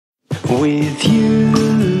With you,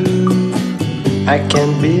 I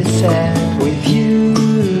can't be sad with you.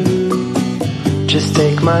 Just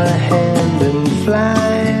take my hand and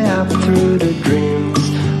fly up through the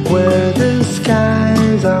dreams where the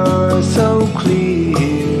skies are so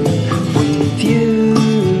clear. With you,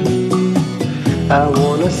 I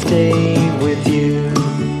wanna stay with you.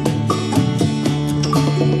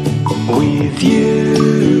 With you,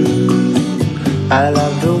 I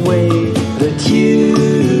love the way that you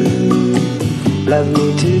love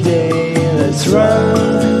me today. Let's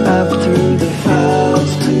run up through the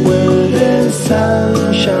fields where the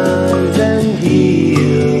sun shines and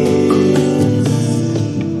heals.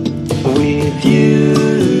 With you,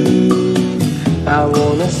 I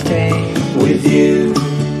wanna stay with you.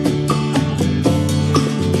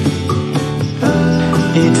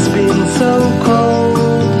 It's been so cold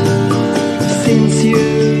since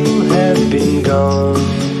you have been gone.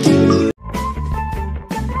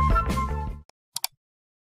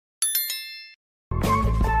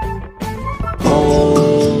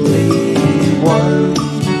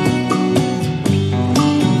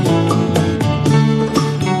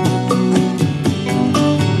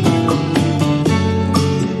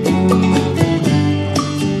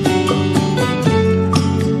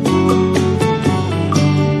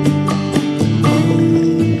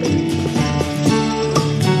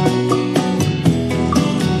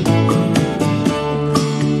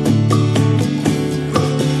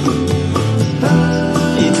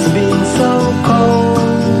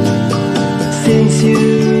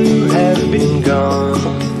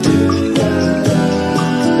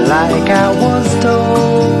 Like I was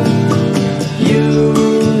told,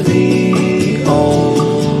 you're the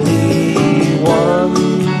only one.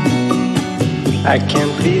 I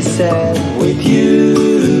can't be sad with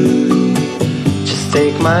you. Just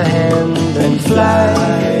take my hand and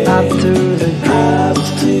fly up to the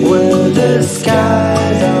clouds where the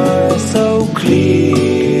skies are so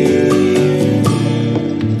clear.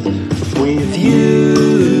 With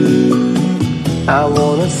you, I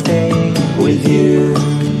wanna stay with you.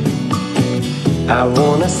 I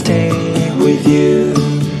wanna stay with you.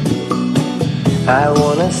 I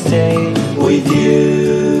wanna stay with you.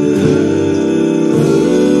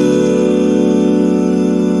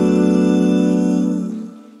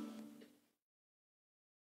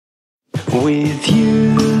 With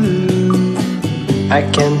you, I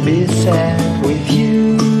can't be sad with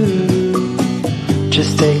you.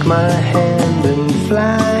 Just take my hand and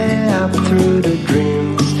fly up through the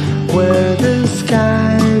dreams where the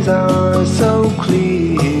skies are so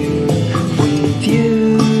clear. With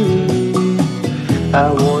you,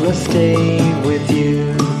 I wanna stay with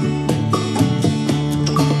you.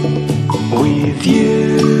 With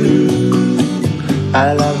you,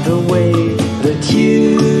 I love the way that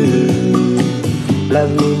you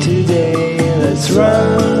love me today. Let's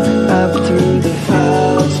run up through the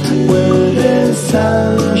fields where the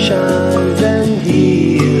sun shines and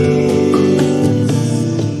heals.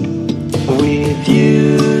 With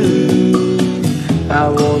you, I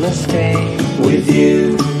wanna stay with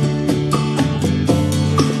you.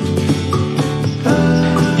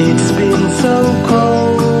 It's been so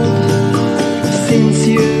cold since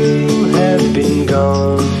you have been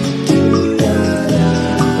gone.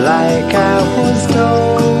 Like I was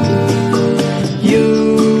told,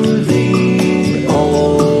 you're the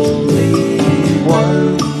only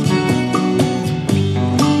one.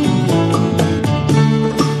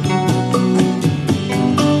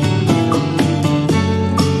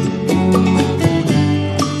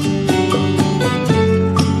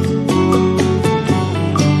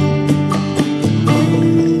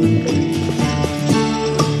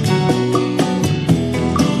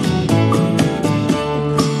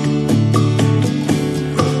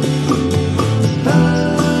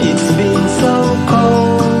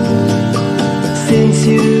 Since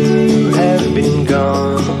you have been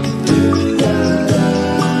gone,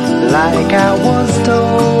 like I was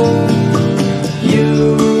told,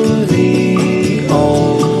 you're the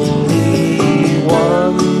only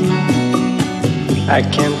one. I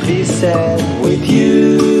can't be sad with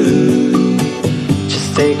you.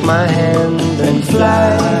 Just take my hand and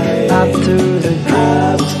fly up to the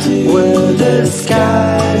clouds where the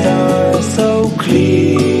skies are so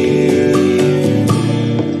clear.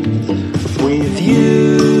 With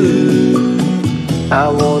you, I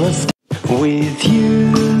wanna stay with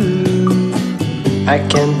you. I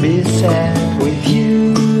can't be sad with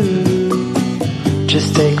you.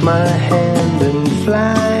 Just take my hand and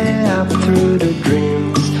fly up through the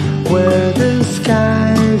dreams where the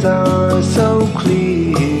skies are so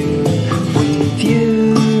clear. With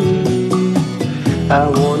you, I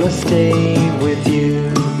wanna stay with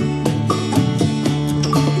you.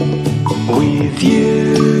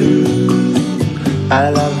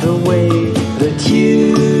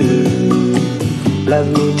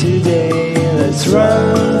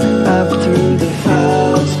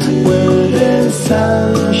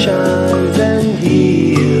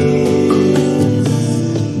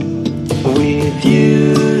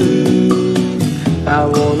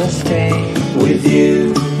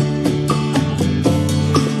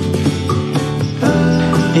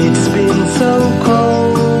 It's been so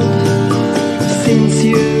cold since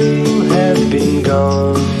you have been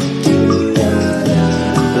gone.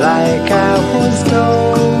 Like I was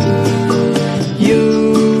told,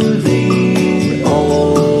 you're the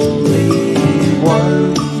only one.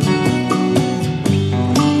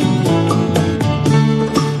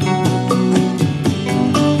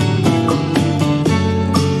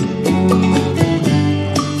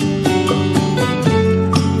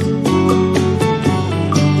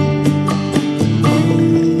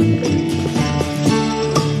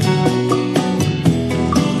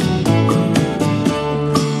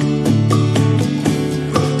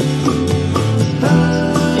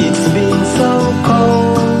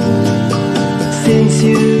 Since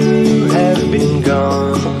you have been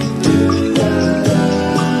gone,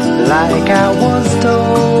 like I was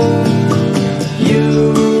told,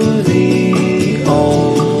 you're the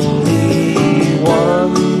only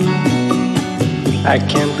one. I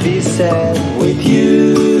can't be sad with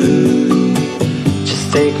you.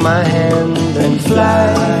 Just take my hand and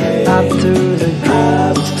fly up to the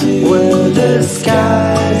clouds where the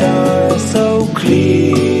skies are so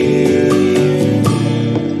clear.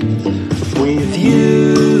 With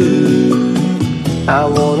you, I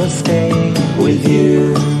wanna stay with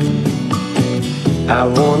you. I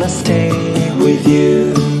wanna stay with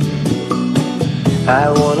you. I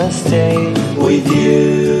wanna stay with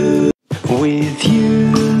you. With you,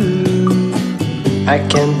 I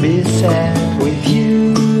can't be sad with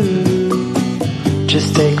you.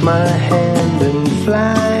 Just take my hand and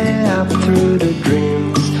fly up through the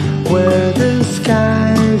dreams where the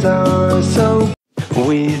skies are so.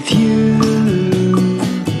 With you,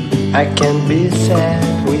 I can't be sad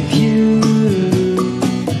with you.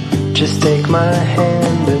 Just take my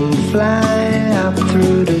hand and fly up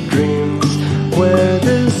through the dreams where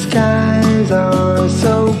the skies are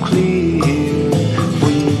so clear.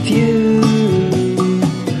 With you,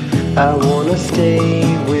 I wanna stay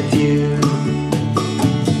with you.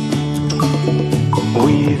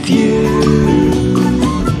 With you,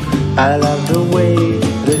 I love the way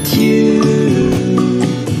that you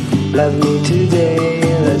love me today.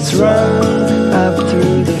 Let's run up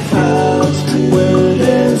through the fields where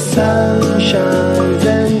the sun shines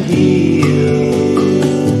and heals.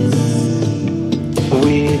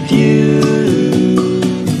 With you,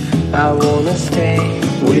 I wanna stay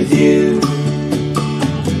with you.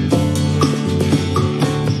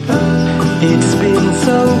 It's been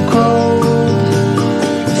so cold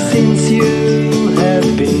since you have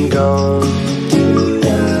been gone.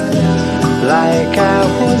 Like I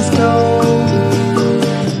was told,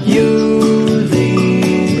 you're the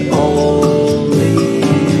only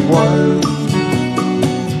one.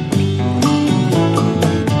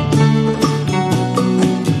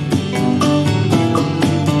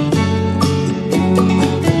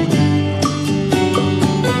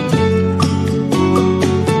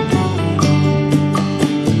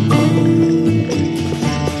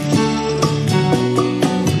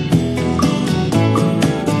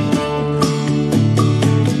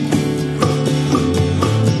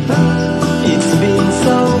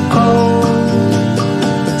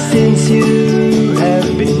 Since you have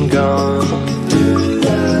been gone,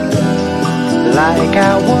 like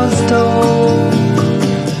I was told,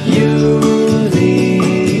 you're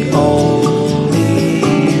the only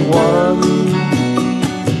one.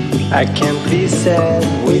 I can't be sad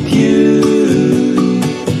with you.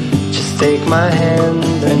 Just take my hand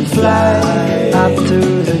and fly